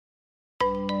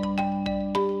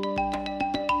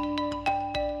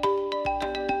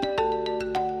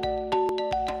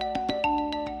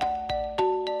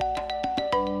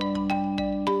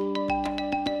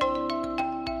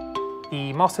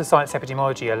Master of Science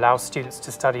Epidemiology allows students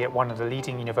to study at one of the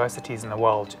leading universities in the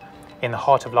world, in the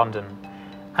heart of London,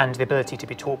 and the ability to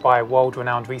be taught by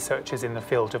world-renowned researchers in the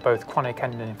field of both chronic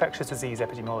and infectious disease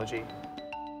epidemiology.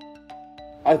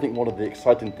 I think one of the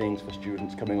exciting things for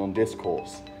students coming on this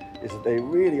course is that they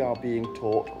really are being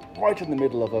taught right in the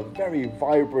middle of a very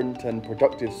vibrant and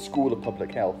productive School of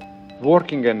Public Health.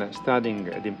 Working and studying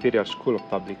at the Imperial School of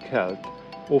Public Health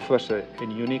offers a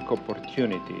unique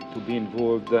opportunity to be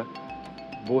involved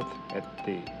both at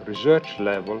the research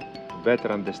level to better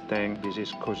understand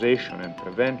disease causation and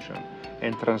prevention,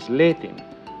 and translating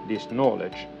this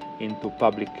knowledge into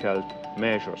public health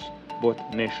measures, both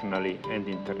nationally and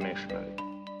internationally.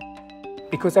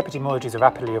 Because epidemiology is a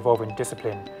rapidly evolving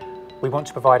discipline, we want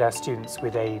to provide our students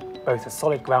with both a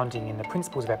solid grounding in the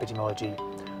principles of epidemiology,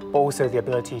 but also the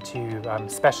ability to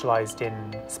specialise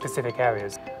in specific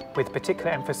areas, with particular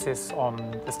emphasis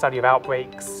on the study of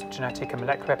outbreaks, genetic and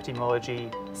molecular epidemiology,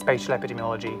 spatial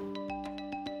epidemiology.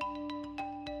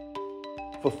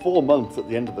 For 4 months at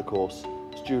the end of the course,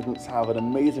 students have an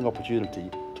amazing opportunity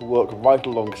to work right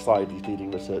alongside these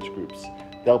leading research groups.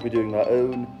 They'll be doing their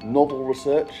own novel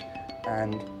research,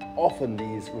 and often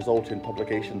these result in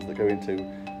publications that go into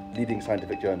leading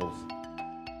scientific journals.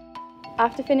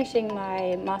 After finishing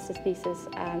my master's thesis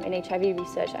in HIV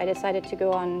research, I decided to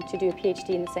go on to do a PhD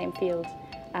in the same field.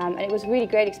 And it was a really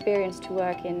great experience to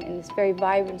work in this very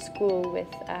vibrant school with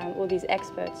all these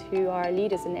experts who are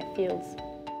leaders in their fields.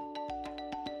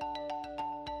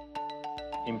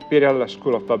 Imperial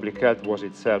School of Public Health was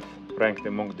itself ranked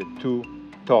among the 2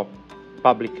 top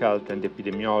public health and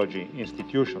epidemiology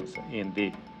institutions in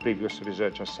the previous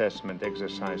research assessment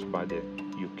exercise by the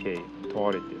UK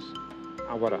authorities.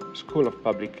 Our School of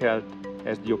Public Health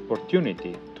has the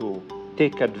opportunity to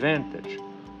take advantage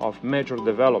of major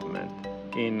development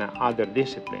in other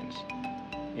disciplines,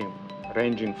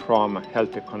 ranging from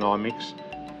health economics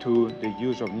to the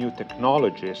use of new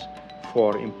technologies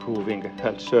for improving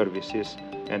health services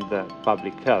and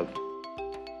public health.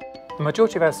 The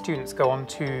majority of our students go on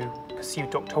to pursue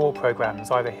doctoral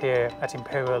programs either here at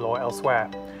Imperial or elsewhere,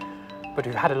 but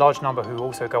we've had a large number who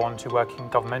also go on to work in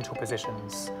governmental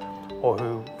positions or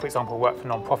who, for example, work for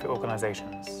non-profit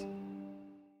organisations.